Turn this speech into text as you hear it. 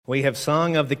We have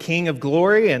sung of the King of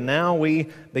Glory, and now we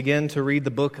begin to read the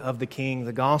book of the King,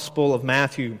 the Gospel of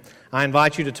Matthew. I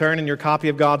invite you to turn in your copy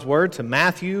of God's Word to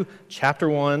Matthew chapter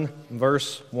 1,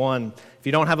 verse 1. If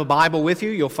you don't have a Bible with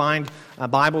you, you'll find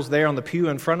Bibles there on the pew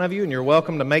in front of you, and you're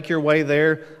welcome to make your way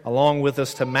there along with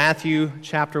us to Matthew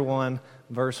chapter 1,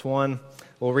 verse 1.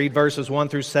 We'll read verses 1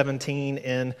 through 17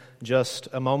 in just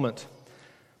a moment.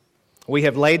 We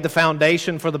have laid the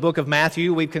foundation for the book of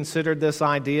Matthew. We've considered this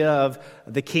idea of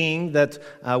the king that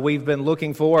we've been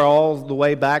looking for all the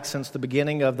way back since the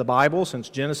beginning of the Bible, since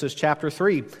Genesis chapter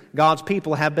 3. God's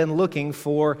people have been looking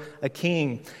for a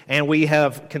king, and we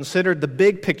have considered the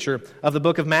big picture of the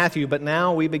book of Matthew, but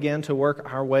now we begin to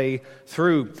work our way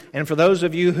through. And for those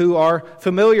of you who are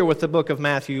familiar with the book of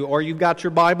Matthew, or you've got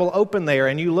your Bible open there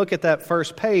and you look at that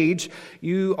first page,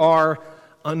 you are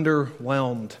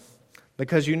underwhelmed.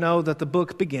 Because you know that the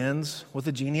book begins with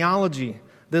a genealogy,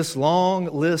 this long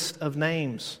list of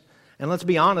names. And let's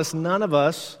be honest, none of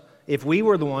us, if we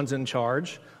were the ones in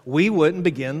charge, we wouldn't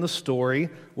begin the story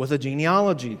with a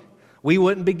genealogy. We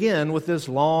wouldn't begin with this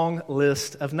long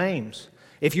list of names.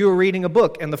 If you were reading a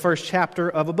book and the first chapter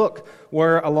of a book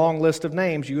were a long list of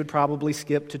names, you would probably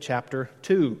skip to chapter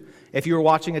 2. If you were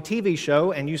watching a TV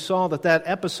show and you saw that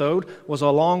episode was a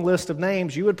long list of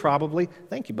names, you would probably,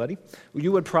 thank you, buddy,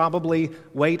 you would probably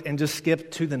wait and just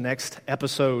skip to the next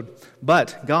episode.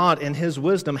 But God, in His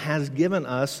wisdom, has given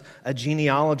us a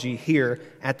genealogy here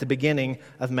at the beginning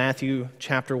of Matthew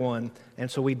chapter 1, and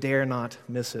so we dare not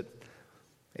miss it.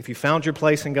 If you found your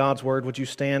place in God's Word, would you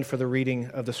stand for the reading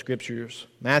of the Scriptures?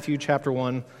 Matthew chapter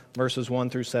 1, verses 1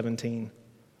 through 17.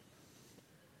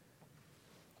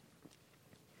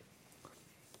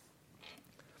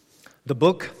 The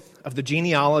book of the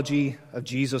genealogy of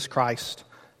Jesus Christ,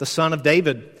 the son of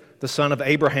David, the son of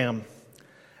Abraham.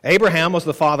 Abraham was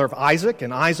the father of Isaac,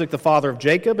 and Isaac the father of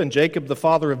Jacob, and Jacob the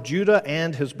father of Judah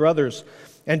and his brothers,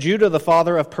 and Judah the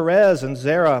father of Perez and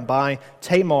Zerah by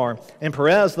Tamar, and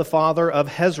Perez the father of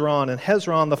Hezron, and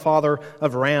Hezron the father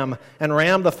of Ram, and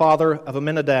Ram the father of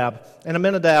Amminadab, and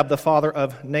Amminadab the father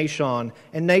of Nahshon,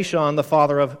 and Nahshon the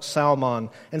father of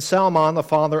Salmon, and Salmon the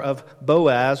father of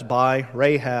Boaz by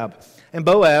Rahab, and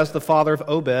Boaz the father of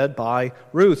Obed by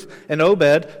Ruth, and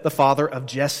Obed the father of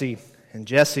Jesse, and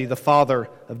Jesse the father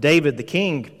of David the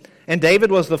king. And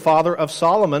David was the father of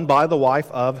Solomon by the wife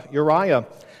of Uriah,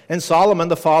 and Solomon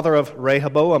the father of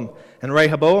Rehoboam, and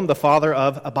Rehoboam the father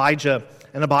of Abijah,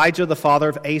 and Abijah the father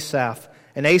of Asaph,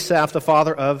 and Asaph the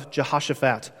father of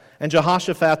Jehoshaphat, and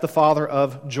Jehoshaphat the father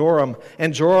of Joram,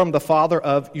 and Joram the father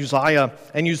of Uzziah,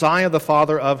 and Uzziah the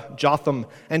father of Jotham,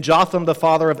 and Jotham the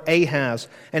father of Ahaz,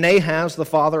 and Ahaz the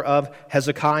father of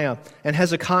Hezekiah, and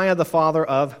Hezekiah the father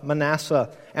of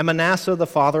Manasseh, and Manasseh the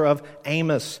father of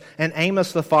Amos, and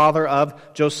Amos the father of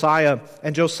Josiah,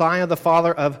 and Josiah the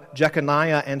father of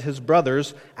Jeconiah and his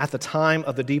brothers at the time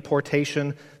of the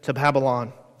deportation to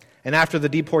Babylon. And after the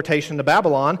deportation to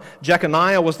Babylon,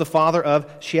 Jeconiah was the father of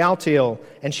Shealtiel,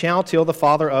 and Shealtiel the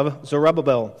father of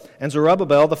Zerubbabel, and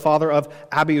Zerubbabel the father of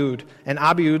Abiud, and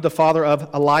Abiud the father of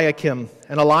Eliakim,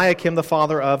 and Eliakim the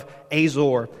father of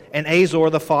Azor, and Azor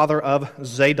the father of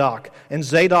Zadok, and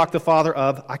Zadok the father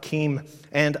of Achim,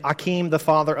 and Achim the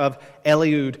father of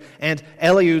Eliud, and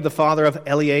Eliud the father of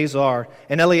Eleazar,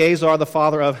 and Eleazar the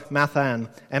father of Mathan,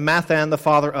 and Mathan the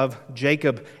father of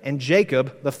Jacob, and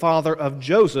Jacob the father of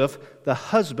Joseph, the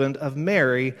husband of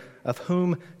Mary, of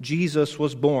whom Jesus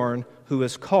was born, who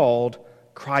is called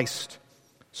Christ.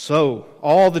 So,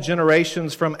 all the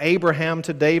generations from Abraham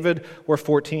to David were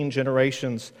 14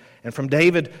 generations. And from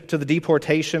David to the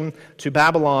deportation to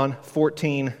Babylon,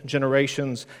 14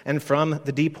 generations. And from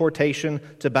the deportation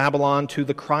to Babylon to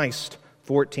the Christ,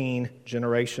 14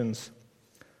 generations.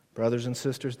 Brothers and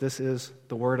sisters, this is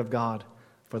the Word of God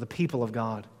for the people of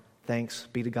God. Thanks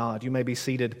be to God. You may be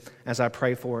seated as I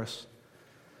pray for us.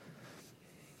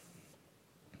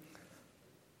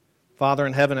 Father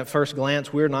in heaven, at first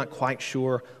glance, we're not quite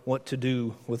sure what to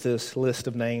do with this list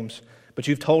of names. But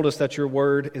you've told us that your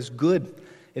word is good,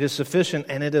 it is sufficient,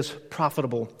 and it is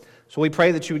profitable. So we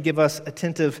pray that you would give us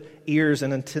attentive ears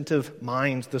and attentive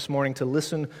minds this morning to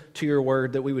listen to your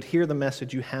word, that we would hear the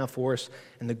message you have for us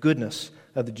and the goodness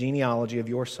of the genealogy of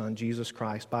your Son, Jesus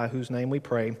Christ, by whose name we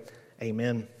pray.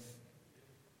 Amen.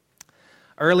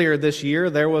 Earlier this year,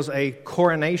 there was a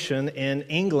coronation in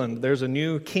England. There's a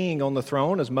new king on the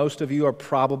throne, as most of you are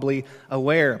probably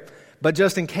aware. But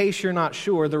just in case you're not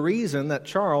sure, the reason that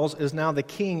Charles is now the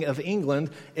king of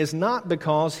England is not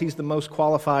because he's the most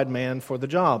qualified man for the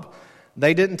job.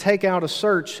 They didn't take out a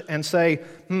search and say,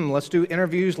 let's do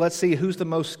interviews, let's see who's the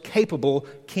most capable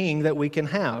king that we can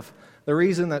have. The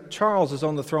reason that Charles is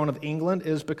on the throne of England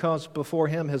is because before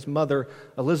him, his mother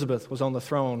Elizabeth was on the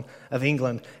throne of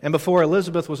England. And before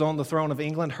Elizabeth was on the throne of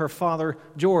England, her father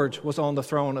George was on the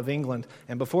throne of England.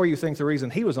 And before you think the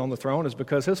reason he was on the throne is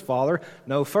because his father,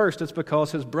 no, first it's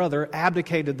because his brother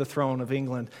abdicated the throne of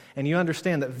England. And you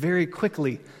understand that very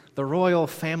quickly the royal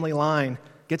family line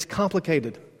gets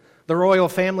complicated. The royal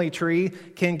family tree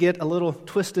can get a little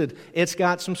twisted. It's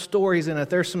got some stories in it.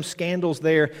 There's some scandals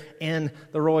there in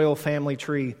the royal family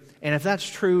tree. And if that's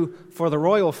true for the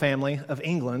royal family of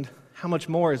England, how much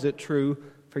more is it true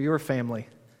for your family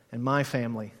and my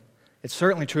family? It's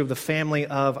certainly true of the family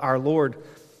of our Lord.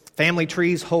 Family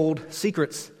trees hold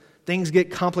secrets. Things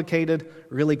get complicated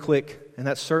really quick. And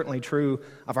that's certainly true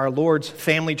of our Lord's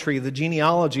family tree, the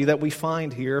genealogy that we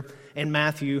find here in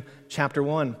Matthew chapter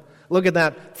 1. Look at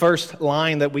that first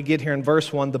line that we get here in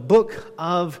verse 1, the book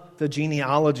of the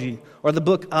genealogy, or the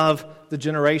book of the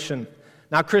generation.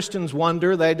 Now, Christians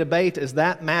wonder, they debate, is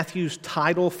that Matthew's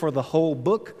title for the whole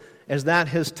book? Is that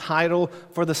his title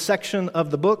for the section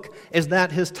of the book? Is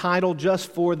that his title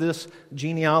just for this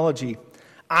genealogy?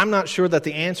 I'm not sure that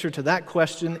the answer to that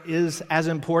question is as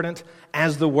important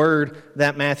as the word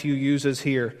that Matthew uses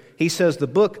here. He says the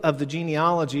book of the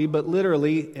genealogy, but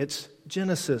literally it's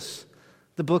Genesis.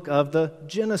 The book of the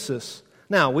Genesis.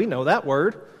 Now, we know that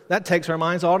word. That takes our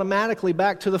minds automatically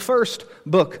back to the first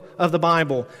book of the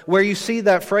Bible, where you see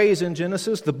that phrase in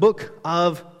Genesis, the book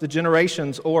of the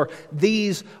generations, or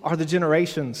these are the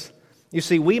generations. You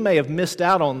see, we may have missed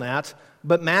out on that,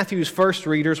 but Matthew's first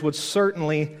readers would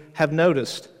certainly have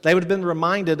noticed. They would have been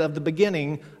reminded of the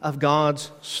beginning of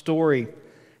God's story.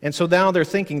 And so now they're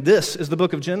thinking, this is the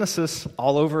book of Genesis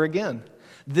all over again.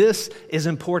 This is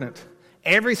important.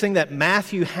 Everything that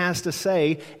Matthew has to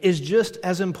say is just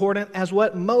as important as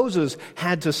what Moses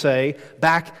had to say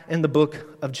back in the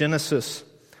book of Genesis.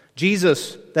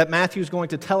 Jesus, that Matthew's going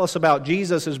to tell us about,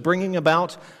 Jesus is bringing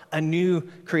about a new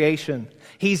creation.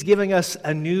 He's giving us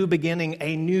a new beginning,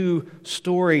 a new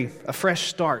story, a fresh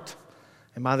start.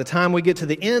 And by the time we get to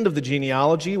the end of the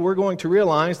genealogy, we're going to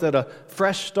realize that a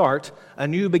fresh start, a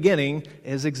new beginning,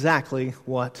 is exactly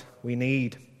what we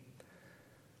need.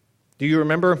 Do you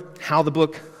remember how the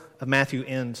book of Matthew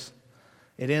ends?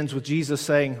 It ends with Jesus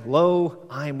saying, "Lo,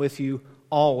 I am with you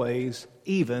always,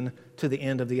 even to the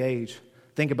end of the age."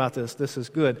 Think about this. This is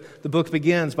good. The book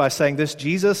begins by saying this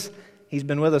Jesus, he's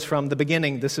been with us from the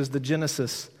beginning. This is the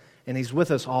Genesis, and he's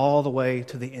with us all the way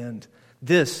to the end.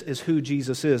 This is who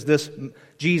Jesus is, this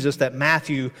Jesus that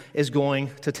Matthew is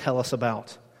going to tell us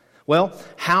about. Well,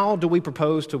 how do we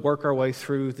propose to work our way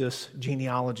through this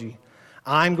genealogy?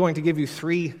 I'm going to give you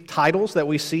 3 titles that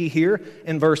we see here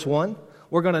in verse 1.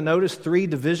 We're going to notice 3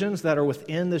 divisions that are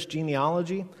within this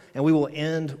genealogy, and we will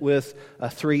end with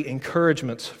 3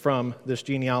 encouragements from this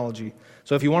genealogy.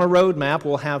 So if you want a road map,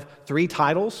 we'll have 3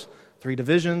 titles, 3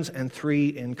 divisions, and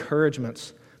 3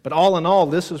 encouragements. But all in all,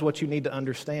 this is what you need to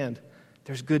understand.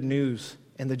 There's good news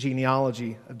in the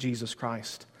genealogy of Jesus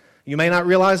Christ. You may not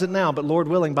realize it now, but Lord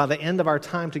willing, by the end of our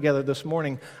time together this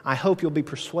morning, I hope you'll be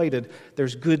persuaded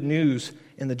there's good news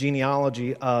in the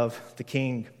genealogy of the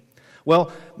King.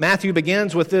 Well, Matthew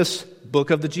begins with this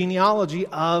book of the genealogy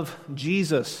of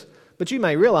Jesus. But you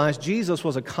may realize Jesus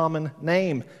was a common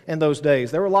name in those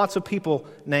days. There were lots of people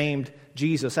named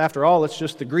Jesus. After all, it's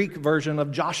just the Greek version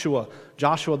of Joshua.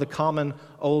 Joshua, the common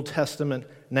Old Testament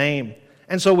name.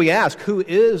 And so we ask, who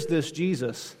is this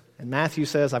Jesus? And Matthew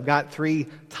says, I've got 3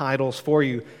 titles for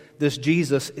you. This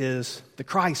Jesus is the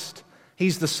Christ.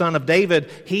 He's the son of David.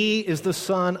 He is the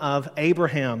son of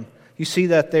Abraham. You see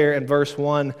that there in verse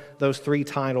 1, those 3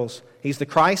 titles. He's the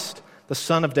Christ, the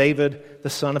son of David, the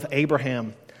son of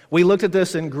Abraham. We looked at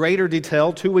this in greater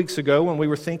detail 2 weeks ago when we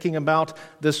were thinking about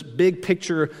this big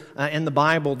picture in the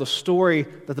Bible, the story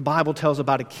that the Bible tells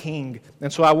about a king.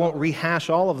 And so I won't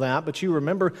rehash all of that, but you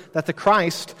remember that the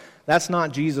Christ, that's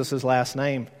not Jesus' last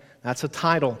name. That's a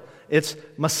title. It's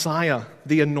Messiah,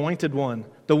 the anointed one,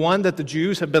 the one that the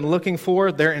Jews have been looking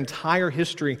for their entire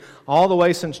history, all the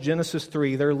way since Genesis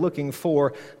 3. They're looking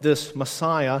for this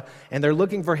Messiah, and they're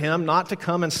looking for him not to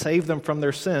come and save them from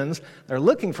their sins. They're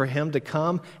looking for him to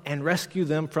come and rescue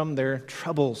them from their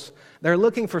troubles. They're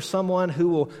looking for someone who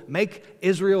will make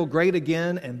Israel great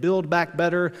again and build back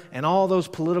better and all those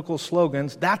political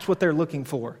slogans. That's what they're looking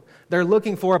for. They're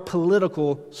looking for a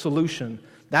political solution.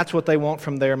 That's what they want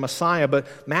from their Messiah. But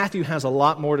Matthew has a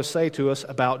lot more to say to us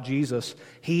about Jesus.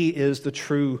 He is the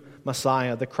true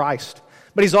Messiah, the Christ.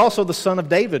 But he's also the son of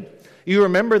David. You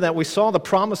remember that we saw the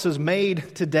promises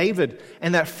made to David,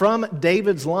 and that from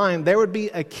David's line there would be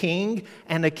a king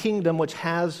and a kingdom which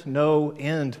has no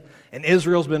end. And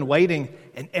Israel's been waiting,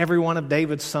 and every one of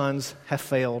David's sons have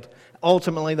failed.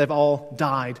 Ultimately, they've all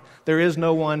died. There is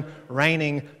no one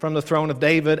reigning from the throne of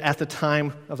David at the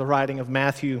time of the writing of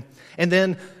Matthew. And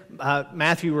then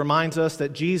Matthew reminds us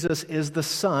that Jesus is the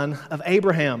son of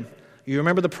Abraham. You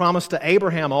remember the promise to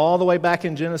Abraham all the way back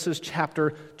in Genesis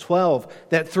chapter 12,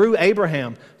 that through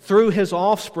Abraham, through his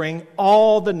offspring,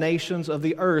 all the nations of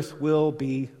the earth will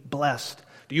be blessed.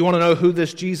 Do you want to know who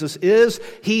this Jesus is?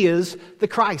 He is the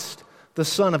Christ, the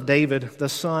son of David, the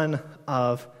son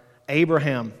of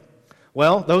Abraham.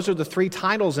 Well, those are the three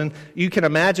titles, and you can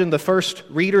imagine the first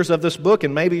readers of this book,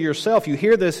 and maybe yourself, you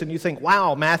hear this and you think,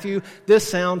 wow, Matthew, this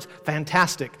sounds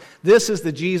fantastic. This is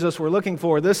the Jesus we're looking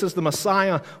for. This is the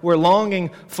Messiah we're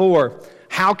longing for.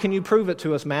 How can you prove it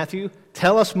to us, Matthew?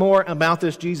 Tell us more about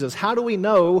this Jesus. How do we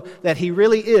know that he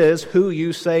really is who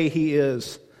you say he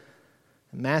is?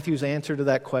 And Matthew's answer to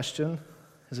that question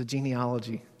is a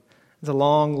genealogy. It's a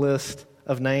long list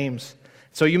of names.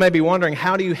 So you may be wondering,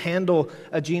 how do you handle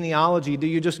a genealogy? Do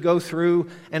you just go through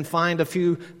and find a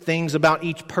few things about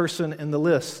each person in the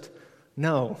list?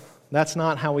 No, that's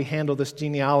not how we handle this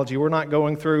genealogy. We're not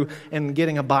going through and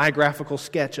getting a biographical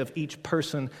sketch of each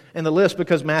person in the list,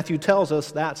 because Matthew tells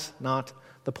us that's not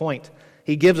the point.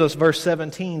 He gives us verse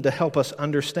 17 to help us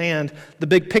understand the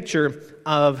big picture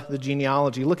of the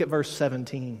genealogy. Look at verse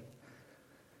 17.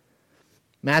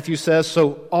 Matthew says,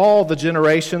 so all the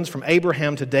generations from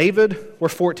Abraham to David were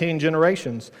 14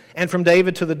 generations, and from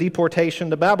David to the deportation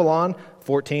to Babylon,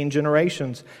 14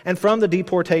 generations, and from the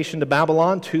deportation to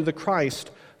Babylon to the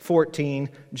Christ, 14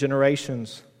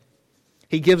 generations.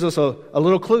 He gives us a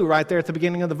little clue right there at the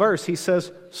beginning of the verse. He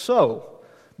says, so,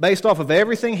 based off of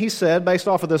everything he said, based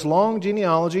off of this long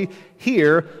genealogy,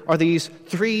 here are these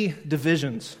three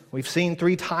divisions. We've seen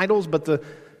three titles, but the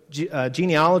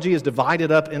genealogy is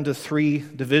divided up into three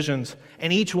divisions,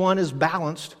 and each one is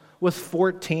balanced with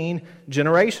 14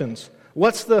 generations.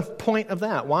 What's the point of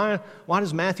that? Why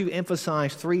does Matthew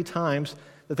emphasize three times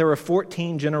that there are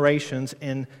 14 generations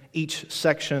in each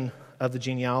section of the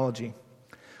genealogy?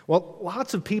 Well,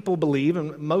 lots of people believe,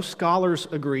 and most scholars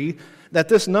agree, that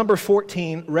this number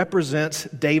 14 represents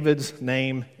David's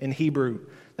name in Hebrew.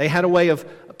 They had a way of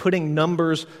putting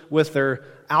numbers with their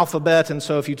alphabet, and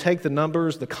so if you take the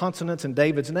numbers, the consonants in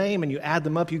David's name, and you add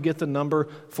them up, you get the number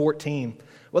 14.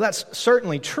 Well, that's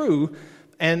certainly true,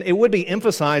 and it would be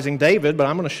emphasizing David, but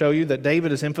I'm going to show you that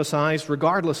David is emphasized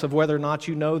regardless of whether or not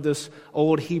you know this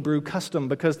old Hebrew custom,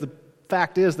 because the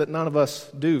fact is that none of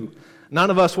us do. None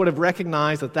of us would have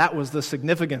recognized that that was the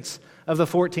significance of the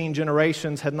 14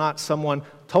 generations had not someone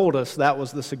told us that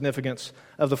was the significance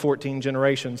of the 14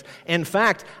 generations. In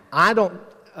fact, I don't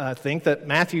think that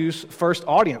Matthew's first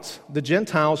audience, the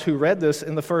Gentiles who read this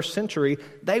in the first century,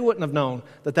 they wouldn't have known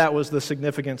that that was the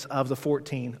significance of the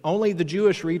 14. Only the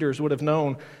Jewish readers would have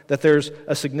known that there's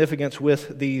a significance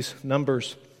with these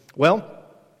numbers. Well,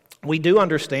 we do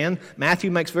understand,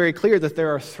 Matthew makes very clear that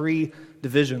there are three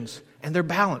divisions, and they're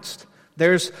balanced.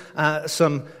 There's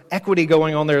some equity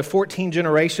going on there. 14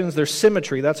 generations, there's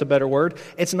symmetry, that's a better word.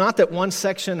 It's not that one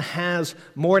section has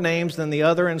more names than the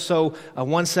other, and so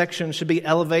one section should be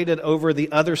elevated over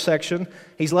the other section.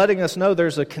 He's letting us know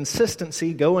there's a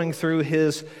consistency going through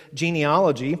his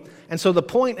genealogy, and so the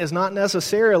point is not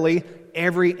necessarily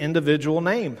every individual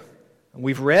name.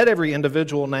 We've read every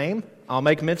individual name. I'll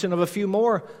make mention of a few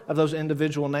more of those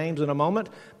individual names in a moment,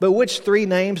 but which three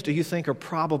names do you think are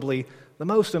probably the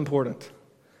most important?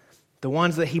 The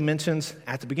ones that he mentions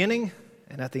at the beginning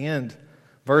and at the end.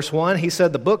 Verse 1, he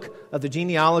said, the book of the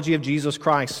genealogy of Jesus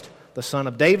Christ, the son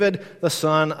of David, the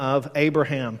son of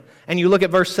Abraham. And you look at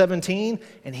verse 17,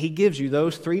 and he gives you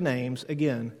those three names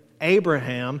again: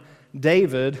 Abraham,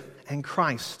 David, and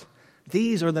Christ.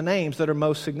 These are the names that are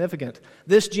most significant.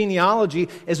 This genealogy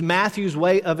is Matthew's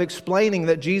way of explaining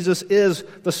that Jesus is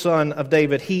the son of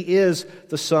David. He is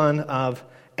the son of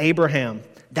Abraham.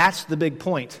 That's the big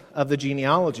point of the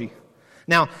genealogy.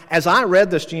 Now, as I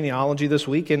read this genealogy this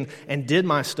week and did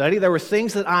my study, there were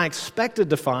things that I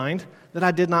expected to find that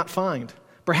I did not find.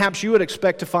 Perhaps you would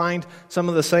expect to find some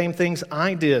of the same things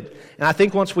I did. And I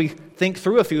think once we think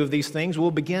through a few of these things,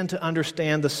 we'll begin to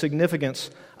understand the significance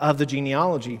of the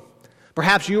genealogy.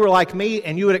 Perhaps you were like me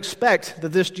and you would expect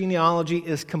that this genealogy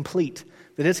is complete,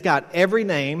 that it's got every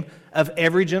name of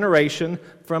every generation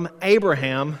from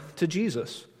Abraham to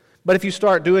Jesus. But if you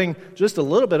start doing just a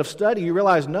little bit of study, you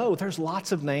realize, no, there's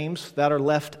lots of names that are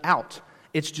left out.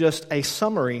 It's just a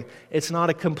summary. It's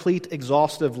not a complete,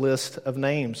 exhaustive list of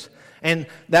names. And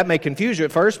that may confuse you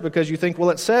at first because you think, well,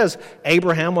 it says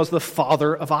Abraham was the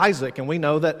father of Isaac, and we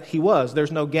know that he was.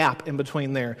 There's no gap in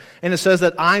between there. And it says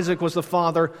that Isaac was the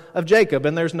father of Jacob,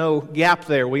 and there's no gap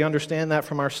there. We understand that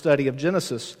from our study of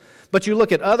Genesis. But you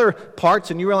look at other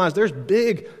parts and you realize there's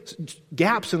big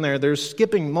gaps in there. There's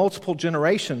skipping multiple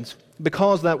generations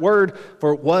because that word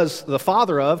for was the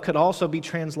father of could also be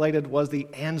translated was the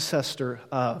ancestor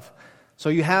of. So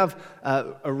you have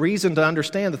a reason to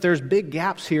understand that there's big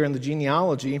gaps here in the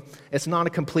genealogy. It's not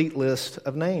a complete list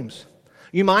of names.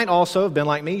 You might also have been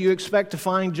like me. You expect to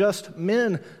find just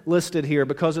men listed here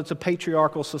because it's a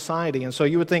patriarchal society. And so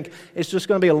you would think it's just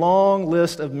going to be a long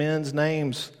list of men's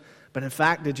names. But in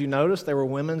fact, did you notice there were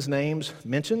women's names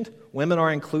mentioned? Women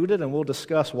are included, and we'll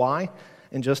discuss why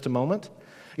in just a moment.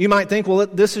 You might think, well,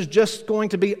 this is just going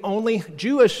to be only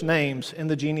Jewish names in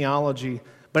the genealogy.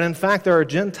 But in fact, there are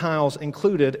Gentiles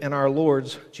included in our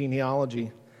Lord's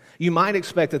genealogy. You might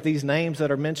expect that these names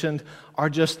that are mentioned are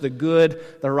just the good,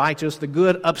 the righteous, the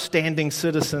good, upstanding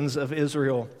citizens of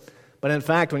Israel. But in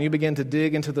fact, when you begin to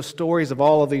dig into the stories of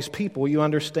all of these people, you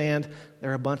understand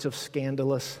they're a bunch of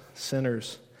scandalous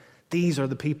sinners. These are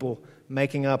the people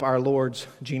making up our Lord's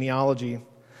genealogy.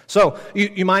 So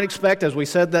you might expect, as we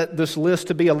said, that this list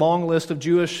to be a long list of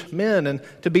Jewish men, and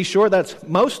to be sure that's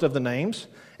most of the names.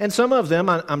 And some of them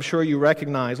I'm sure you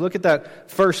recognize. Look at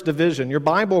that first division. Your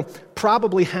Bible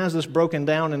probably has this broken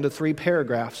down into 3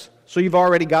 paragraphs. So you've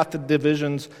already got the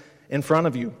divisions in front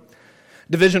of you.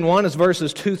 Division 1 is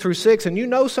verses 2 through 6, and you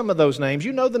know some of those names.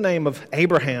 You know the name of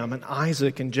Abraham and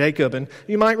Isaac and Jacob, and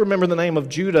you might remember the name of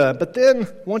Judah. But then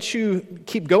once you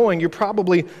keep going, you're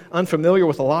probably unfamiliar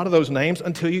with a lot of those names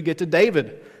until you get to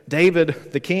David.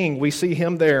 David, the king, we see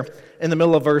him there in the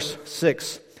middle of verse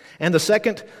 6. And the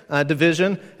second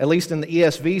division, at least in the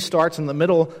ESV, starts in the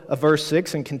middle of verse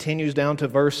 6 and continues down to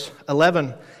verse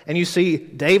 11. And you see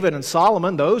David and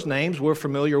Solomon, those names we're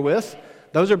familiar with.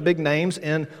 Those are big names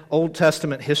in Old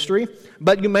Testament history.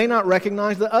 But you may not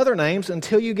recognize the other names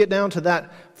until you get down to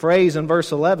that phrase in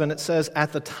verse 11. It says,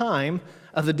 at the time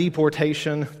of the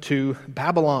deportation to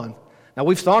Babylon. Now,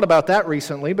 we've thought about that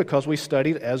recently because we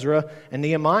studied Ezra and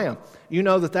Nehemiah. You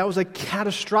know that was a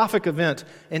catastrophic event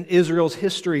in Israel's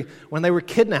history when they were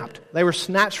kidnapped. They were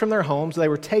snatched from their homes. They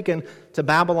were taken to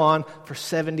Babylon for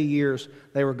 70 years.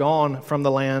 They were gone from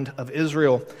the land of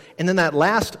Israel. And then that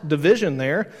last division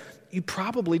there, you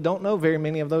probably don't know very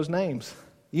many of those names.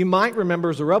 You might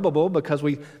remember Zerubbabel because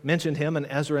we mentioned him in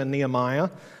Ezra and Nehemiah.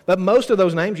 But most of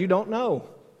those names you don't know.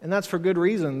 And that's for good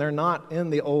reason. They're not in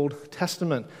the Old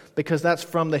Testament because that's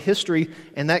from the history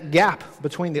and that gap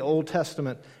between the Old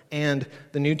Testament and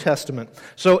the New Testament.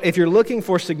 So if you're looking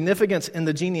for significance in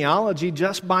the genealogy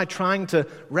just by trying to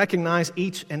recognize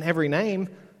each and every name,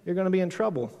 you're going to be in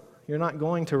trouble. You're not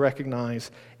going to recognize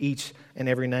each and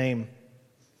every name.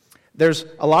 There's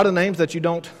a lot of names that you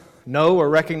don't know or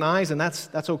recognize, and that's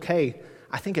okay.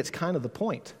 I think it's kind of the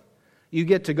point. You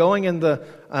get to going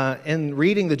in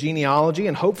reading the genealogy,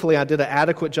 and hopefully I did an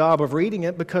adequate job of reading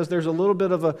it because there's a little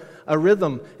bit of a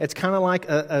rhythm. It's kind of like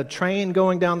a train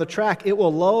going down the track. It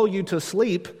will lull you to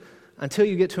sleep until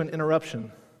you get to an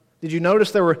interruption. Did you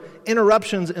notice there were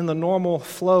interruptions in the normal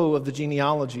flow of the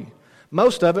genealogy?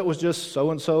 Most of it was just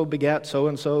so-and-so begat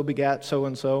so-and-so begat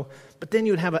so-and-so. But then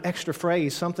you'd have an extra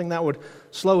phrase, something that would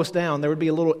slow us down. There would be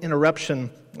a little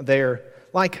interruption there.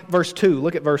 Like verse 2.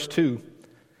 Look at verse 2.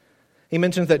 He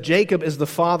mentions that Jacob is the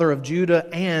father of Judah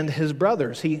and his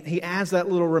brothers. He adds that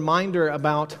little reminder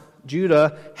about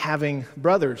Judah having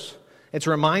brothers. It's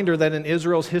a reminder that in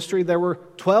Israel's history there were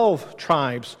 12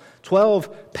 tribes,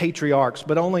 12 patriarchs,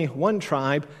 but only one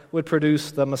tribe would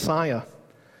produce the Messiah.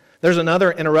 There's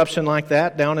another interruption like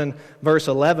that down in verse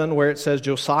 11 where it says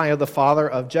Josiah, the father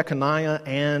of Jeconiah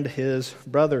and his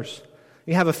brothers.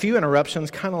 You have a few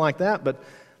interruptions kind of like that, but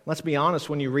let's be honest,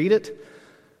 when you read it,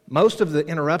 most of the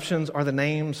interruptions are the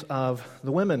names of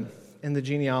the women in the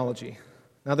genealogy.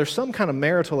 Now, there's some kind of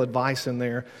marital advice in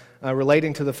there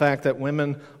relating to the fact that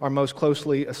women are most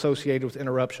closely associated with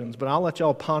interruptions, but I'll let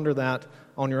y'all ponder that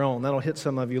on your own. That'll hit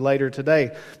some of you later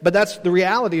today. But that's the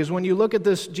reality is when you look at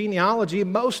this genealogy,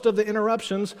 most of the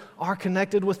interruptions are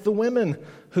connected with the women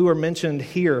who are mentioned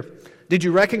here. Did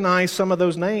you recognize some of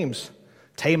those names?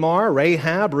 Tamar,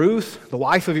 Rahab, Ruth, the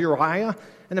wife of Uriah,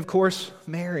 and of course,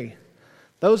 Mary.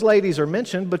 Those ladies are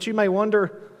mentioned, but you may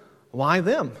wonder, why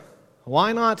them?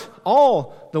 Why not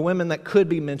all the women that could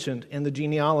be mentioned in the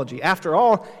genealogy? After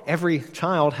all, every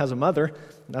child has a mother.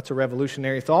 That's a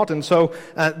revolutionary thought. And so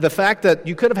the fact that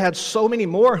you could have had so many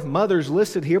more mothers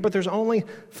listed here, but there's only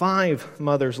 5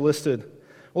 mothers listed.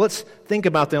 Well, let's think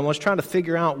about them. Let's try to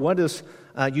figure out what is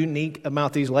unique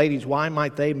about these ladies. Why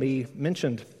might they be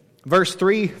mentioned? Verse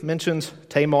 3 mentions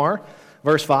Tamar.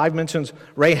 Verse 5 mentions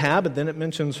Rahab, and then it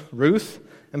mentions Ruth.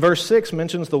 And verse 6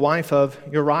 mentions the wife of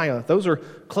Uriah. Those are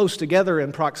close together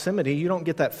in proximity. You don't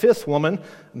get that fifth woman,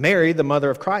 Mary, the mother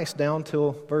of Christ, down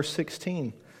till verse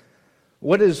 16.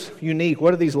 What is unique?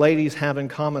 What do these ladies have in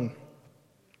common?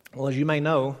 Well, as you may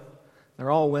know,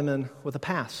 they're all women with a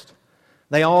past.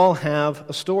 They all have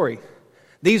a story.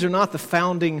 These are not the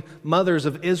founding mothers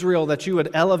of Israel that you would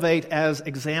elevate as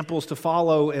examples to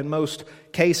follow in most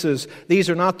cases. These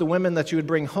are not the women that you would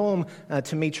bring home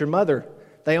to meet your mother.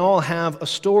 They all have a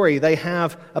story. They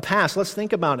have a past. Let's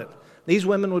think about it. These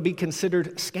women would be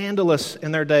considered scandalous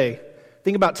in their day.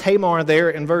 Think about Tamar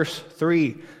there in verse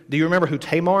 3. Do you remember who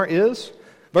Tamar is?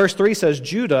 Verse 3 says,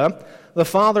 Judah, the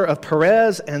father of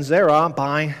Perez and Zerah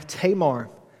by Tamar.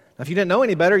 Now, if you didn't know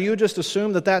any better, you would just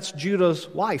assume that that's Judah's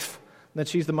wife, that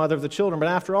she's the mother of the children. But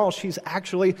after all, she's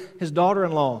actually his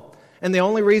daughter-in-law. And the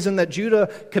only reason that Judah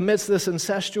commits this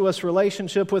incestuous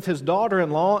relationship with his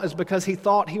daughter-in-law is because he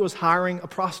thought he was hiring a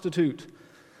prostitute.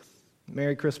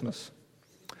 Merry Christmas.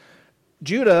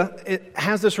 Judah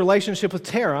has this relationship with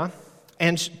Tamar,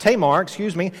 and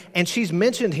she's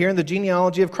mentioned here in the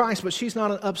genealogy of Christ, but she's not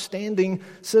an upstanding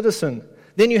citizen.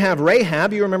 Then you have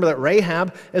Rahab. You remember that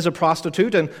Rahab is a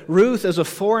prostitute, and Ruth is a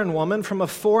foreign woman from a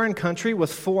foreign country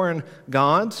with foreign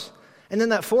gods. And then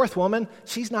that fourth woman,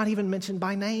 she's not even mentioned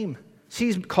by name.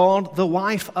 She's called the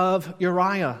wife of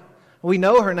Uriah. We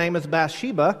know her name is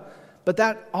Bathsheba, but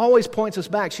that always points us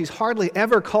back. She's hardly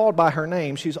ever called by her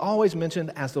name. She's always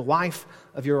mentioned as the wife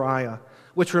of Uriah,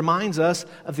 which reminds us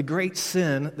of the great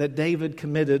sin that David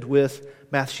committed with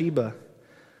Bathsheba.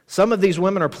 Some of these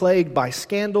women are plagued by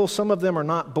scandal. Some of them are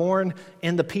not born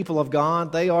in the people of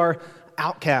God. They are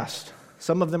outcast.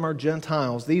 Some of them are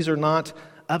Gentiles. These are not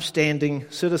upstanding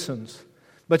citizens.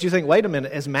 But you think, wait a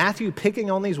minute, is Matthew picking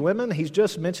on these women? He's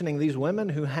just mentioning these women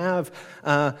who have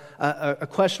a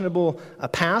questionable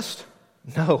past?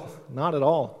 No, not at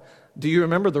all. Do you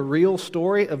remember the real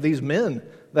story of these men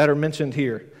that are mentioned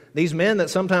here? These men that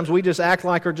sometimes we just act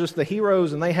like are just the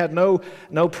heroes and they had no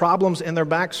problems in their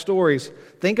backstories.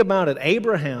 Think about it.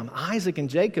 Abraham, Isaac, and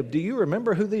Jacob. Do you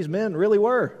remember who these men really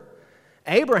were?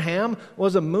 Abraham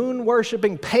was a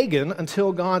moon-worshiping pagan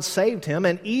until God saved him,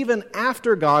 and even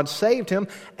after God saved him,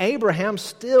 Abraham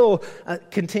still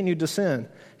continued to sin.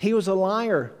 He was a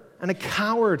liar and a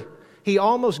coward. He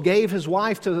almost gave his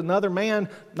wife to another man,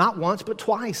 not once but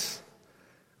twice.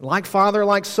 Like father,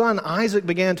 like son, Isaac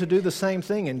began to do the same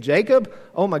thing. And Jacob,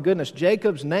 oh my goodness,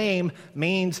 Jacob's name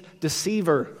means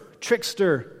deceiver,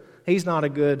 trickster. He's not a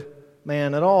good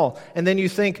man at all. And then you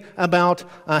think about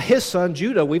his son,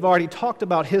 Judah. We've already talked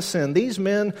about his sin. These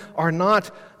men are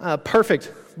not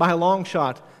perfect by a long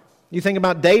shot. You think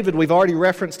about David. We've already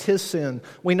referenced his sin.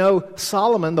 We know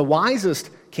Solomon, the wisest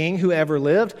king who ever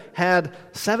lived, had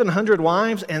 700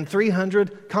 wives and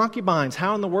 300 concubines.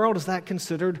 How in the world is that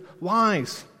considered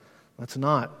wise? That's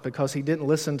not, because he didn't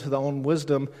listen to the own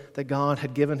wisdom that God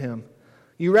had given him.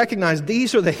 You recognize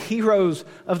these are the heroes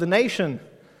of the nation,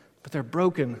 but they're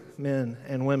broken men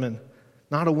and women.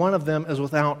 Not a one of them is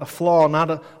without a flaw.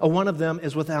 Not a one of them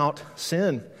is without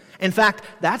sin. In fact,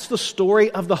 that's the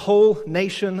story of the whole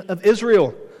nation of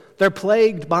Israel. They're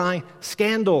plagued by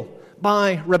scandal,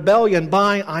 by rebellion,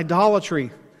 by idolatry.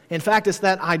 In fact, it's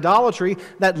that idolatry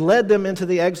that led them into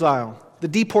the exile, the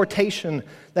deportation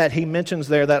that he mentions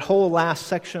there, that whole last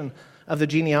section of the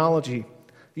genealogy.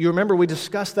 You remember we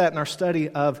discussed that in our study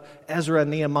of Ezra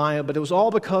and Nehemiah, but it was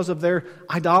all because of their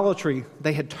idolatry.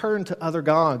 They had turned to other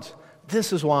gods.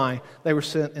 This is why they were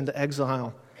sent into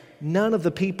exile. None of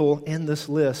the people in this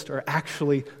list are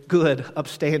actually good,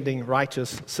 upstanding,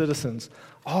 righteous citizens.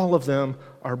 All of them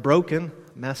are broken,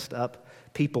 messed up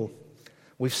people.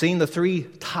 We've seen the three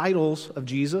titles of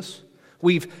Jesus.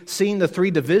 We've seen the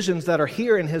three divisions that are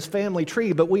here in his family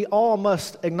tree, but we all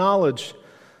must acknowledge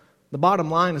the bottom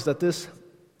line is that this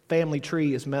family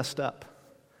tree is messed up.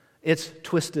 It's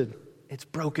twisted. It's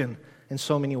broken in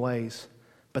so many ways.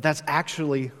 But that's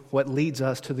actually what leads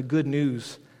us to the good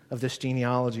news of this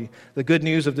genealogy. The good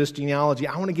news of this genealogy,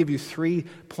 I want to give you 3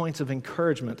 points of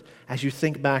encouragement as you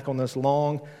think back on this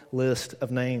long list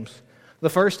of names. The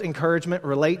first encouragement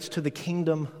relates to the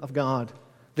kingdom of God.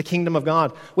 The kingdom of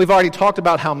God. We've already talked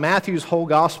about how Matthew's whole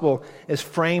gospel is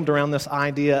framed around this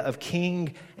idea of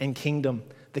king and kingdom.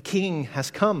 The king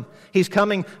has come. He's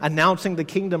coming announcing the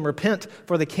kingdom. Repent,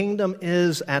 for the kingdom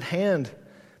is at hand.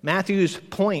 Matthew's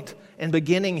point in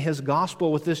beginning his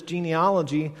gospel with this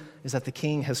genealogy is that the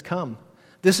king has come.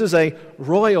 This is a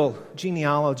royal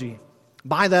genealogy.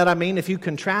 By that I mean if you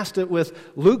contrast it with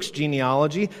Luke's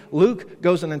genealogy, Luke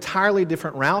goes an entirely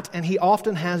different route and he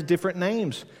often has different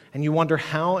names. And you wonder,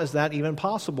 how is that even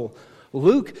possible?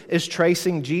 Luke is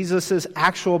tracing Jesus'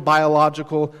 actual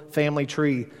biological family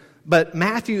tree, but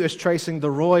Matthew is tracing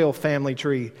the royal family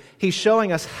tree. He's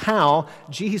showing us how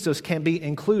Jesus can be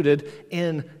included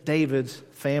in David's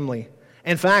family.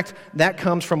 In fact, that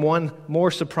comes from one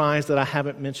more surprise that I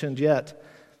haven't mentioned yet.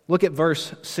 Look at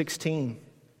verse 16.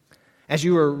 As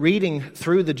you were reading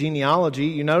through the genealogy,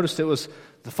 you noticed it was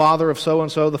the father of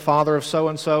so-and-so, the father of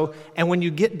so-and-so, and when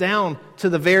you get down to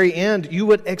the very end, you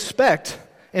would expect,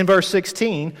 in verse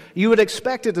 16, you would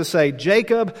expect it to say,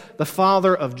 Jacob, the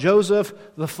father of Joseph,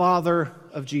 the father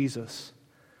of Jesus.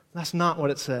 That's not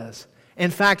what it says. In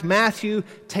fact, Matthew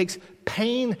takes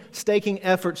painstaking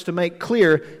efforts to make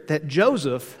clear that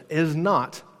Joseph is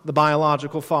not the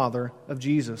biological father of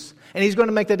Jesus. And he's going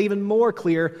to make that even more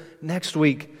clear next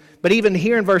week. But even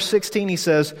here in verse 16, he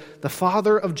says, the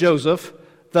father of Joseph,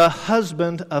 the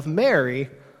husband of Mary,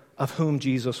 of whom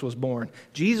Jesus was born.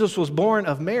 Jesus was born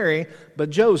of Mary,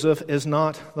 but Joseph is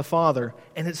not the father.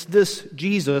 And it's this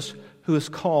Jesus who is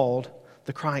called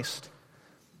the Christ.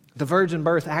 The virgin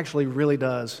birth actually really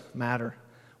does matter.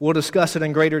 We'll discuss it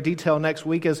in greater detail next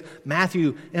week as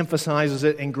Matthew emphasizes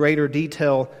it in greater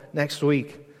detail next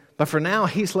week. But for now,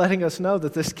 he's letting us know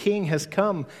that this king has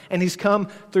come, and he's come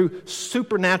through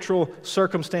supernatural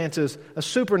circumstances, a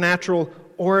supernatural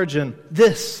origin.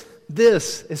 This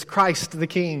is Christ the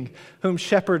King, whom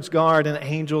shepherds guard and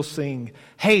angels sing.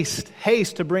 Haste,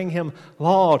 haste to bring him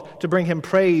laud, to bring him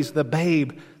praise, the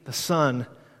babe, the son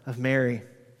of Mary.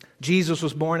 Jesus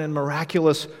was born in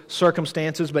miraculous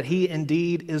circumstances, but he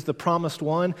indeed is the promised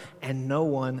one and no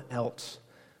one else.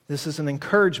 This is an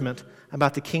encouragement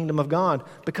about the kingdom of God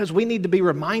because we need to be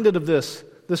reminded of this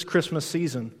Christmas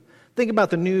season. Think about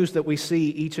the news that we see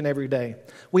each and every day.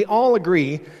 We all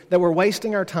agree that we're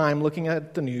wasting our time looking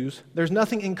at the news. There's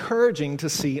nothing encouraging to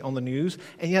see on the news,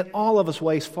 and yet all of us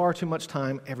waste far too much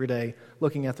time every day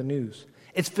looking at the news.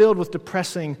 It's filled with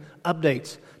depressing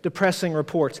updates, depressing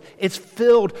reports. It's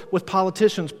filled with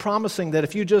politicians promising that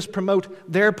if you just promote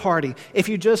their party, if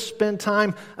you just spend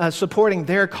time supporting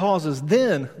their causes,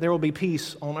 then there will be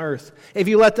peace on earth. If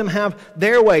you let them have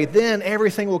their way, then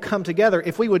everything will come together.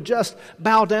 If we would just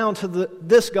bow down to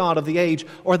this God of the age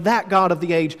or that God of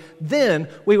the age, then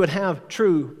we would have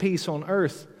true peace on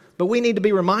earth. But we need to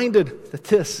be reminded that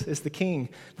this is the King,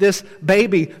 this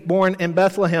baby born in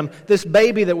Bethlehem, this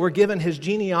baby that we're given his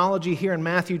genealogy here in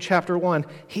Matthew chapter 1.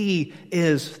 He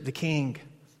is the King.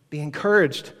 Be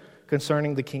encouraged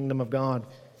concerning the kingdom of God.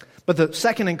 But the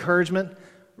second encouragement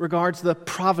regards the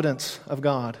providence of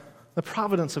God. The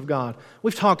providence of God.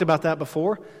 We've talked about that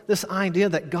before. This idea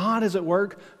that God is at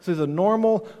work through the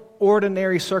normal,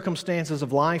 ordinary circumstances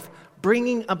of life,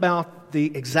 bringing about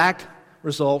the exact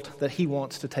result that he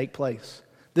wants to take place.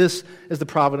 This is the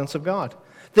providence of God.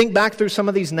 Think back through some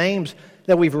of these names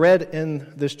that we've read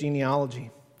in this genealogy.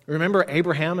 Remember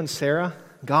Abraham and Sarah?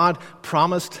 God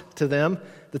promised to them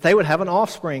that they would have an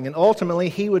offspring, and ultimately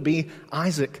he would be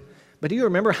Isaac. But do you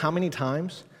remember how many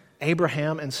times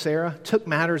Abraham and Sarah took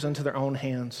matters into their own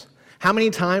hands? How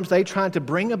many times they tried to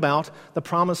bring about the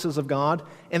promises of God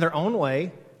in their own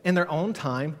way, in their own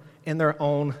time, in their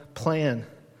own plan?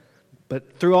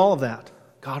 But through all of that,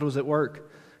 God was at work.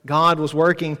 God was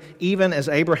working even as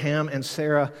Abraham and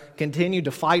Sarah continued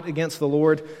to fight against the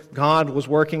Lord. God was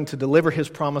working to deliver his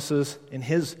promises in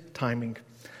his timing.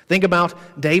 Think about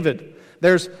David.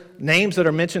 There's names that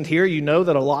are mentioned here. You know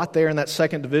that a lot there in that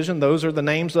second division, those are the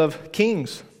names of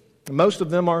kings. Most of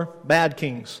them are bad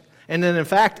kings. And then in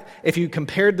fact, if you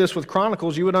compared this with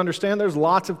Chronicles, you would understand there's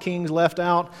lots of kings left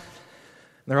out.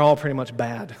 They're all pretty much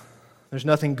bad. There's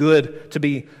nothing good to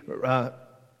be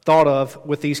thought of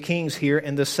with these kings here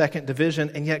in this second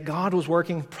division, and yet God was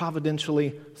working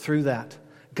providentially through that.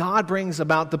 God brings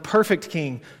about the perfect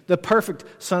king, the perfect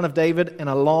son of David, and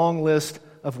a long list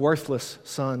of worthless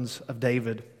sons of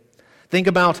David. Think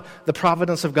about the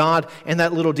providence of God and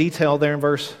that little detail there in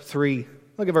verse 3.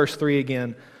 Look at verse 3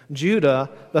 again. Judah,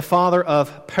 the father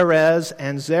of Perez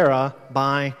and Zerah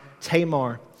by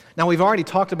Tamar. Now, we've already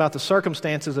talked about the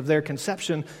circumstances of their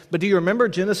conception, but do you remember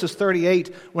Genesis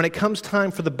 38 when it comes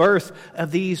time for the birth of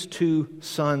these two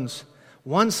sons?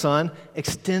 One son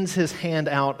extends his hand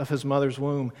out of his mother's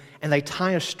womb, and they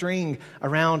tie a string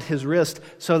around his wrist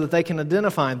so that they can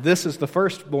identify this is the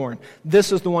firstborn.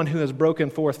 This is the one who has broken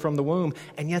forth from the womb.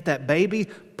 And yet that baby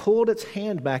pulled its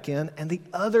hand back in, and the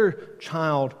other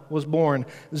child was born.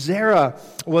 Zerah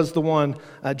was the one,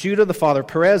 Judah the father,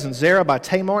 Perez and Zerah by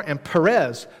Tamar, and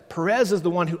Perez is the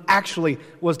one who actually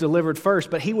was delivered first,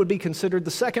 but he would be considered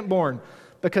the secondborn,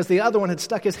 because the other one had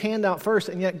stuck his hand out first,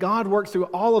 and yet God worked through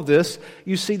all of this.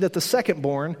 You see that the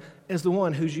secondborn is the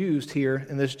one who's used here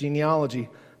in this genealogy.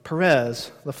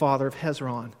 Perez, the father of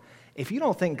Hezron. If you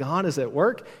don't think God is at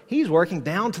work, he's working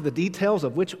down to the details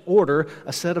of which order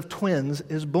a set of twins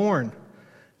is born.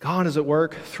 God is at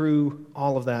work through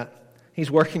all of that. He's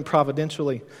working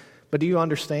providentially. But do you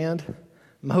understand?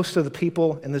 Most of the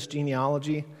people in this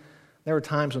genealogy, there were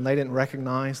times when they didn't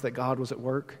recognize that God was at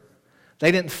work.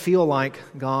 They didn't feel like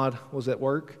God was at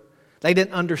work. They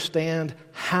didn't understand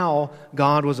how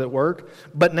God was at work.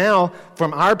 But now,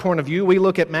 from our point of view, we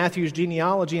look at Matthew's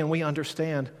genealogy and we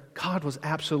understand God was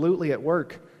absolutely at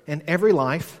work in every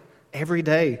life, every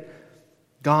day.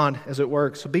 God is at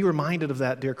work. So be reminded of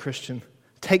that, dear Christian.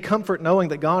 Take comfort knowing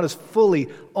that God is fully,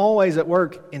 always at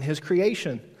work in His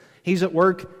creation. He's at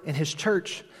work in His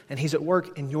church, and He's at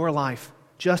work in your life,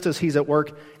 just as He's at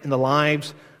work in the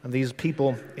lives of these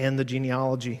people in the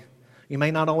genealogy. You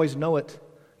may not always know it.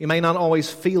 You may not always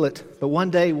feel it, but one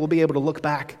day we'll be able to look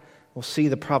back. We'll see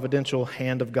the providential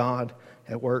hand of God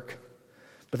at work.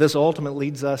 But this ultimately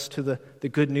leads us to the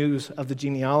good news of the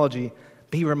genealogy.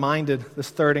 Be reminded, this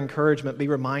third encouragement, be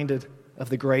reminded of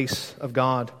the grace of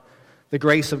God. The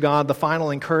grace of God, the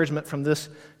final encouragement from this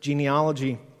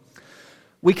genealogy.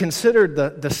 We considered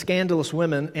the scandalous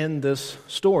women in this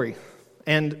story.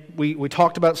 And we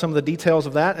talked about some of the details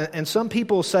of that. And some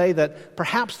people say that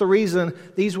perhaps the reason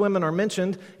these women are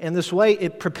mentioned in this way,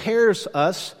 it prepares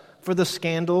us for the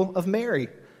scandal of Mary.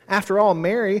 After all,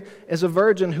 Mary is a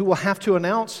virgin who will have to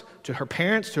announce to her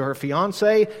parents, to her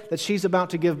fiancé, that she's about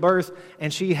to give birth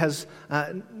and she has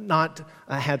not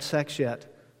had sex yet.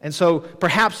 And so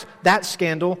perhaps that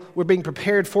scandal, we're being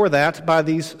prepared for that by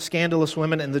these scandalous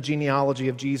women in the genealogy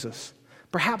of Jesus.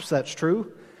 Perhaps that's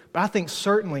true. But I think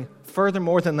certainly,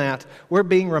 furthermore than that, we're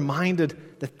being reminded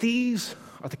that these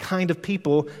are the kind of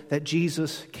people that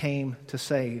Jesus came to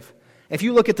save. If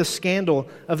you look at the scandal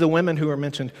of the women who are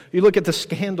mentioned, you look at the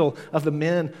scandal of the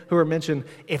men who are mentioned,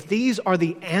 if these are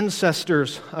the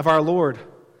ancestors of our Lord,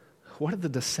 what are the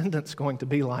descendants going to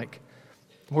be like?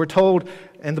 We're told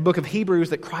in the book of Hebrews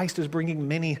that Christ is bringing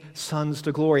many sons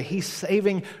to glory. He's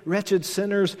saving wretched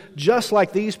sinners just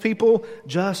like these people,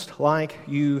 just like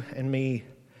you and me.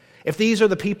 If these are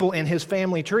the people in His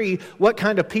family tree, what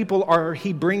kind of people are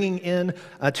He bringing in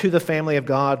to the family of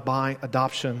God by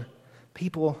adoption?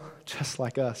 People just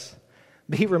like us.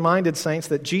 Be reminded, saints,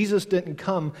 that Jesus didn't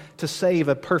come to save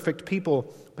a perfect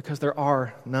people because there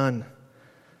are none.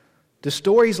 Do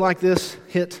stories like this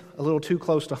hit a little too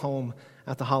close to home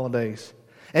at the holidays?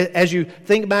 As you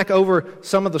think back over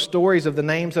some of the stories of the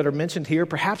names that are mentioned here,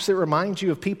 perhaps it reminds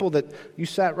you of people that you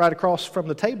sat right across from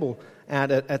the table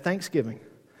at Thanksgiving.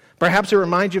 Perhaps it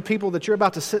reminds you of people that you're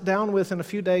about to sit down with in a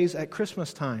few days at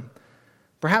Christmas time.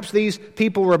 Perhaps these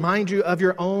people remind you of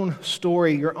your own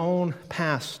story, your own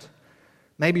past.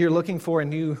 Maybe you're looking for a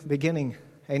new beginning,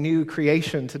 a new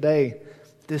creation today.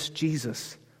 This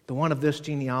Jesus, the one of this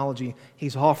genealogy,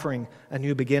 He's offering a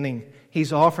new beginning.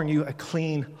 He's offering you a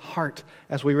clean heart,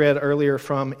 as we read earlier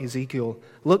from Ezekiel.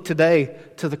 Look today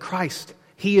to the Christ.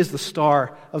 He is the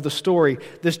star of the story.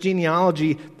 This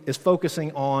genealogy is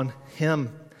focusing on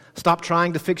Him. Stop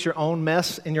trying to fix your own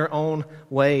mess in your own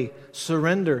way.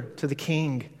 Surrender to the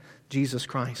King, Jesus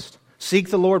Christ. Seek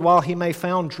the Lord while He may be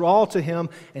found. Draw to Him,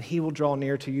 and He will draw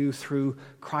near to you through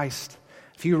Christ.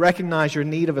 If you recognize your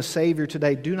need of a Savior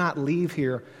today, do not leave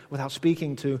here without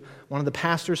speaking to one of the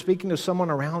pastors, speaking to someone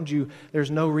around you. There's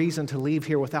no reason to leave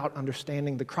here without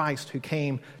understanding the Christ who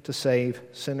came to save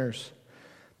sinners.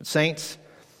 But saints,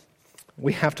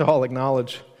 we have to all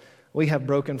acknowledge we have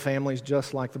broken families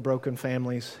just like the broken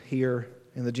families here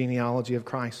in the genealogy of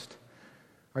Christ.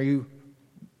 Are you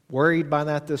worried by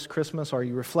that this Christmas? Are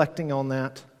you reflecting on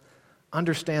that?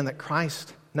 Understand that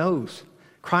Christ knows.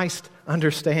 Christ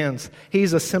understands.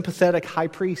 He's a sympathetic high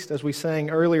priest, as we sang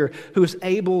earlier, who is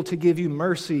able to give you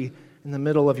mercy in the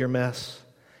middle of your mess.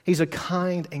 He's a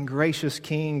kind and gracious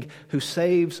King who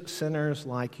saves sinners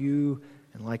like you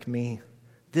and like me.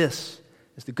 This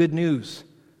is the good news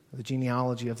of the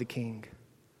genealogy of the King.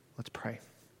 Let's pray.